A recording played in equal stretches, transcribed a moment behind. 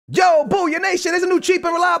Yo, Booyah Nation is a new cheap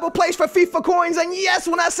and reliable place for FIFA coins. And yes,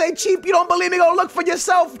 when I say cheap, you don't believe me, go look for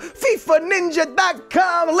yourself.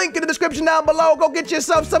 FIFAninja.com. Link in the description down below. Go get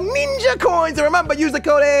yourself some ninja coins. And remember, use the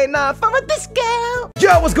code A9 for a discount.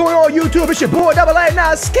 Yo, what's going on, YouTube? It's your boy,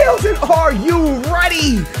 A9 Skills. And are you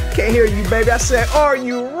ready? Can't hear you, baby. I said, are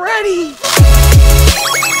you ready?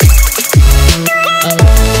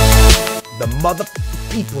 The mother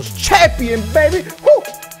people's champion, baby. Woo!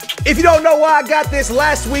 If you don't know why I got this,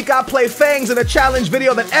 last week I played Fangs in a challenge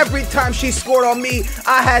video that every time she scored on me,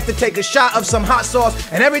 I had to take a shot of some hot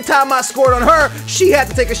sauce. And every time I scored on her, she had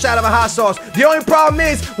to take a shot of a hot sauce. The only problem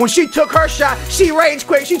is, when she took her shot, she rage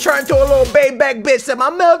quit. She turned into a little baby back bitch, said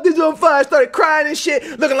my mouth is on fire, started crying and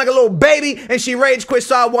shit, looking like a little baby, and she rage quit,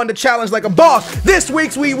 so I won the challenge like a boss. This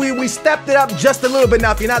week's, we stepped it up just a little bit.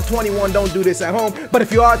 Now, if you're not 21, don't do this at home. But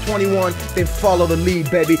if you are 21, then follow the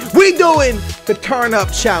lead, baby. We doing the turn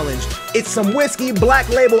up challenge. It's some whiskey, black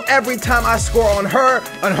label. Every time I score on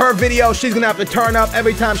her video, she's gonna have to turn up.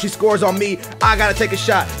 Every time she scores on me, I gotta take a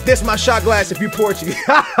shot. This is my shot glass if you Portuguese.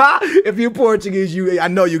 If you Portuguese, I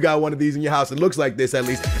know you got one of these in your house. It looks like this at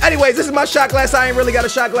least. Anyways, this is my shot glass. I ain't really got a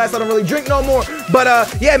shot glass. I don't really drink no more.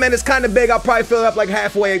 But yeah, man, it's kind of big. I'll probably fill it up like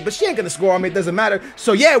halfway, but she ain't gonna score on me. It doesn't matter.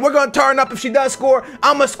 So yeah, we're gonna turn up. If she does score,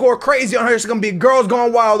 I'm gonna score crazy on her. It's gonna be girls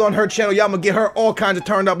going wild on her channel. Y'all gonna get her all kinds of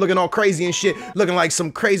turned up, looking all crazy and shit, looking like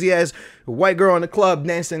some crazy ass white girl in the club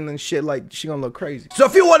dancing and shit, like she gonna look crazy. So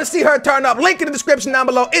if you want to see her turn up, link in the description down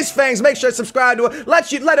below. It's Fangs. Make sure to subscribe to her.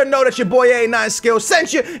 Let her know that your boy A9 Skills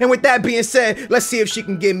sent you. And with that being said, let's see if she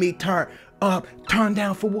can get me turned up. Turn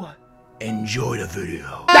down for what? Enjoy the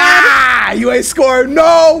video. Ah, you ain't scored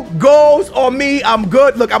no goals on me. I'm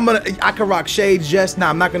good. Look, I can rock shades just. Nah,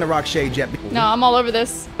 I'm not gonna rock shades yet. No, I'm all over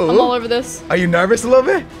this. Ooh. I'm all over this. Are you nervous a little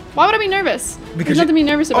bit? Why would I be nervous? Because there's nothing to be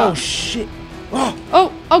nervous about. Oh shit.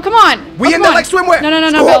 Oh, come on. We in there like swimwear. No,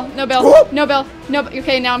 Bill. No, Bill. No, Bill. No,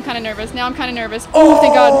 okay, now I'm kind of nervous. Oh,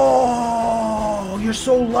 thank God. Oh, you're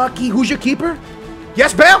so lucky. Who's your keeper?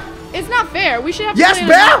 Yes, Bill? It's not fair. We should have to play in a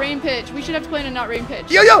not rain pitch. We should have to play in a not rain pitch.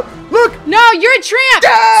 Yo, look. No, you're a tramp.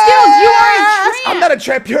 Yes! Skills, you are a tramp. I'm not a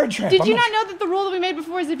tramp. You're a tramp. Did you not know that the rule that we made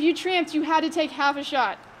before is if you tramped, you had to take half a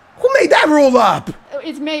shot? Who made that rule up?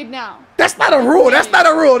 It's made now. That's not a rule. That's not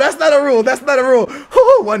a rule. That's not a rule. That's not a rule.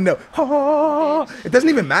 1-0. Oh, it doesn't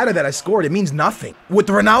even matter that I scored. It means nothing. With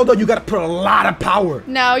Ronaldo, you got to put a lot of power.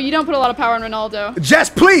 No, you don't put a lot of power on Ronaldo. Jess,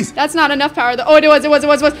 please. That's not enough power, though. Oh, it was. Ooh,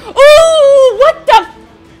 what the?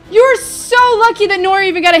 You're so lucky that Nora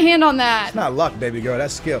even got a hand on that. It's not luck, baby girl.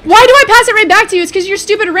 That's skill. Why do I pass it right back to you? It's because you're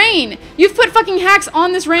stupid rain. You've put fucking hacks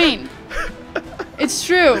on this rain. It's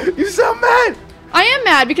true. You sound mad. I am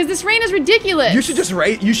mad because this rain is ridiculous. You should just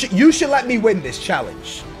rate. You should let me win this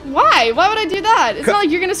challenge. Why? Why would I do that? It's not like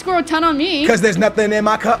you're gonna score a ton on me. Because there's nothing in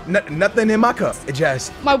my cup. Nothing in my cup. It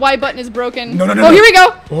just. My Y button is broken. No. Oh, here we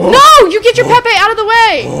go. Oh. No, you get your Pepe out of the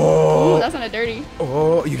way. Oh, ooh, that's not dirty.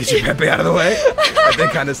 Oh, you get your Pepe out of the way. That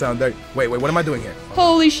kind of sound dirty. Wait. What am I doing here?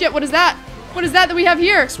 Holy shit! What is that? What is that we have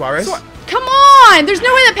here? Suarez. Come on! There's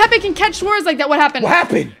no way that Pepe can catch Suarez like that. What happened? What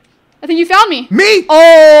happened? I think you found me. Me?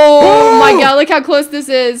 Oh my God! Look how close this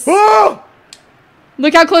is. Oh!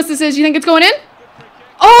 Look how close this is. You think it's going in?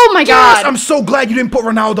 Oh my God! Yes, I'm so glad you didn't put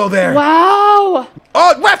Ronaldo there. Wow!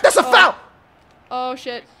 Oh, ref, that's a foul. Oh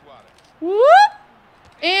shit! Whoop!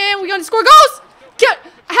 And we're gonna score goals. How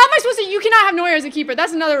am I supposed to? You cannot have Neuer as a keeper.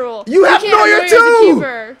 That's another rule. You have Neuer too. As a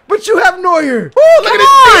keeper. But you have Neuer. Oh, look at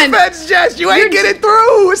this defense, Jess. You ain't getting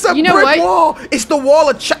through. It's a brick wall. It's the wall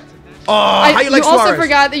of. Oh, how you like Suarez? You also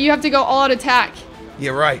forgot that you have to go all out attack.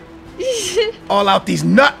 You're right. All out these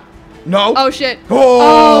nut. No. Oh shit.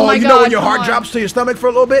 Oh my God. You know when your heart drops to your stomach for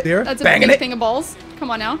a little bit? There. That's a big thing of balls. Come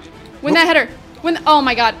on now. Win that header. Oh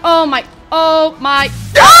my God. Oh my God.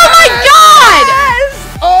 Yes!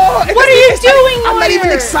 Oh, what are you doing, I'm not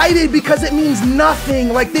even excited because it means nothing.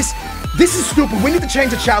 Like this is stupid. We need to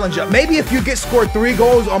change the challenge up. Maybe if you get scored 3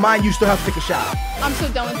 goals on mine, you still have to take a shot. I'm so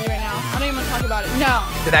done with you right now. I don't even want to talk about it. No.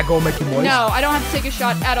 Did that goal make you moist? No, I don't have to take a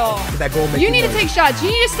shot at all. Did that goal make you You need to take shots.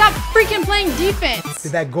 You need to stop freaking playing defense.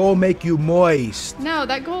 Did that goal make you moist? No,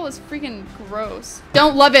 that goal is freaking gross.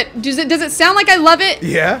 Don't love it. Does it sound like I love it?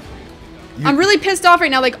 Yeah. I'm really pissed off right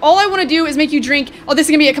now. Like, all I want to do is make you drink. Oh, this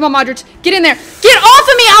is going to be it. Come on, Modric. Get in there. Get off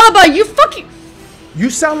of me, Alaba. You fucking... You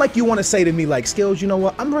sound like you want to say to me, like, Skills, you know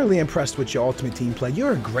what? I'm really impressed with your Ultimate Team play.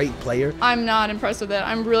 You're a great player. I'm not impressed with it.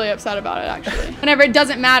 I'm really upset about it, actually. Whenever it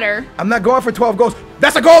doesn't matter. I'm not going for 12 goals.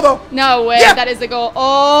 That's a goal, though. No way. Yeah. That is the goal.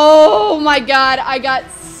 Oh, my God. I got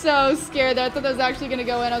so scared there. I thought that was actually going to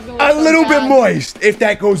go in. I was going to look a little bit moist if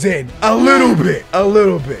that goes in. A little bit. A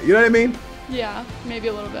little bit. You know what I mean? Yeah, maybe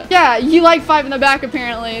a little bit. Yeah, you like 5 in the back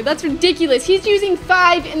apparently. That's ridiculous. He's using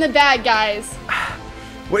 5 in the bag, guys.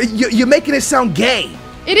 Well, you're making it sound gay.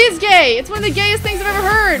 It is gay. It's one of the gayest things I've ever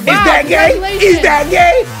heard. Wow, Is that gay? Is that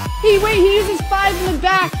gay? He uses 5 in the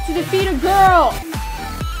back to defeat a girl.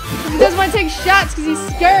 He doesn't want to take shots because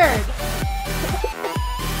he's scared.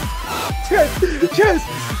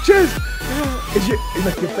 Chess. Is your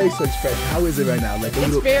facial expression? How is it right now? Like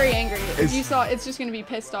It's very angry. If you saw, it's just gonna be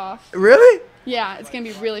pissed off. Really? Yeah, it's gonna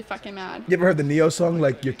be really fucking mad. You ever heard the Neo song?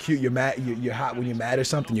 Like you're cute, you're mad, you're hot when you're mad or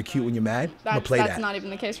something. You're cute when you're mad. I'm gonna play that. That's not even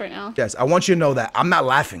the case right now. Yes, I want you to know that I'm not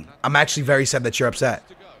laughing. I'm actually very sad that you're upset.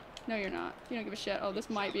 No, you're not. You don't give a shit. Oh, this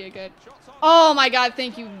might be a good. Oh my God!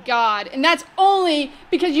 Thank you, God. And that's only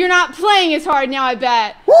because you're not playing as hard now. I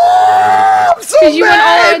bet. Woo! I'm so you went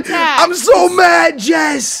all attack. I'm so mad,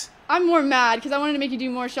 Jess. I'm more mad because I wanted to make you do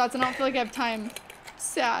more shots and I don't feel like I have time.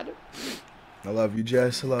 Sad. I love you,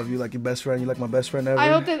 Jess. I love you like your best friend. You like my best friend ever. I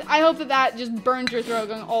hope that just burns your throat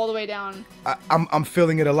going all the way down. I'm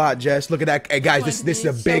feeling it a lot, Jess. Look at that. Hey guys, this is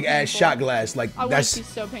a so big ass painful. shot glass. Like I want that's it to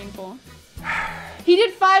be so painful. He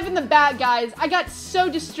did 5 in the back, guys. I got so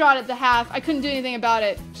distraught at the half. I couldn't do anything about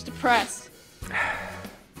it. Just depressed.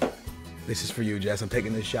 This is for you, Jess. I'm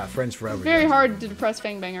taking this shot. Friends forever. Very Jess. hard to depress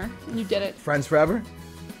Fangbanger. And you did it. Friends forever?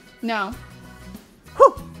 No.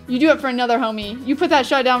 Whew. You do it for another homie. You put that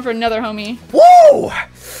shot down for another homie. Whoa!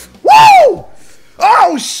 Whoa!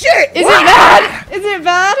 Oh shit! Is it bad? Is it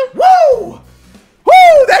bad? Woo!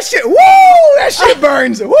 Woo! That shit! Woo! That shit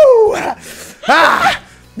burns! Woo! Ah!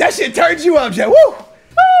 That shit turns you up, Jess. Woo!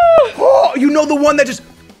 Oh, you know the one that just.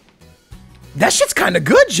 That shit's kind of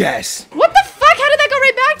good, Jess. What the fuck? How did that go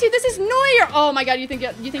right back to you? This is Neuer. Oh my God! You think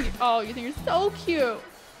you're so cute.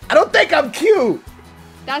 I don't think I'm cute.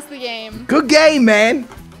 That's the game. Good game, man.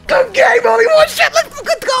 Good game. Only one shot.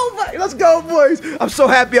 Let's go, boys. Let's go, boys. I'm so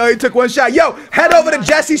happy I only took one shot. Yo, head over to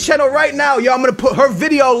Jessie's channel right now. Yo, I'm going to put her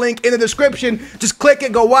video link in the description. Just click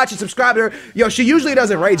it, go watch it, subscribe to her. Yo, she usually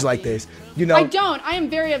doesn't rage like this. You know? I don't. I am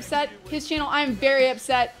very upset. His channel, I am very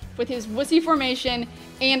upset with his wussy formation.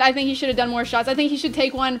 And I think he should have done more shots. I think he should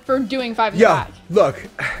take one for doing 5 in the back. Look.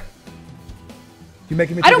 You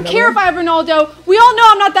making me I don't care if I have Ronaldo. We all know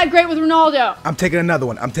I'm not that great with Ronaldo. I'm taking another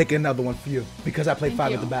one. I'm taking another one for you because I played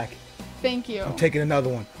 5 at the back. Thank you. I'm taking another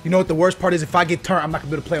one. You know what the worst part is? If I get turned, I'm not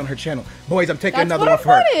gonna be able to play on her channel. Boys, I'm taking another one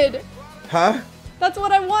for her. That's what I wanted. Huh? That's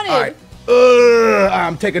what I wanted. All right.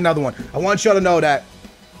 I'm taking another one. I want y'all to know that.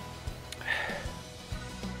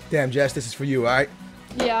 Damn, Jess, this is for you, all right?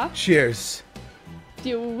 Yeah. Cheers.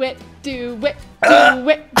 Do it, do it, do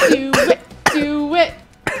it, do it, do it.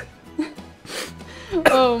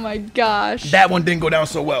 Oh my gosh. That one didn't go down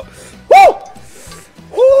so well. Woo!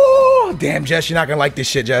 Woo! Damn, Jess, you're not gonna like this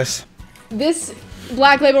shit, Jess. This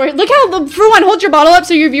black label right here. Look how, for one, hold your bottle up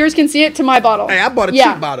so your viewers can see it to my bottle. Hey, I bought a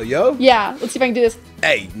cheap bottle, yo. Yeah, let's see if I can do this.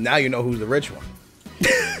 Hey, now you know who's the rich one.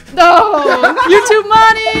 No, YouTube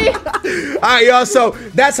money. All right, y'all. So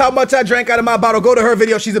that's how much I drank out of my bottle. Go to her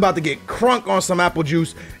video. She's about to get crunk on some apple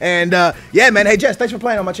juice. And yeah, man. Hey, Jess, thanks for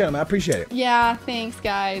playing on my channel, man. I appreciate it. Yeah, thanks,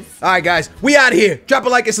 guys. All right, guys. We out of here. Drop a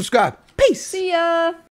like and subscribe. Peace. See ya.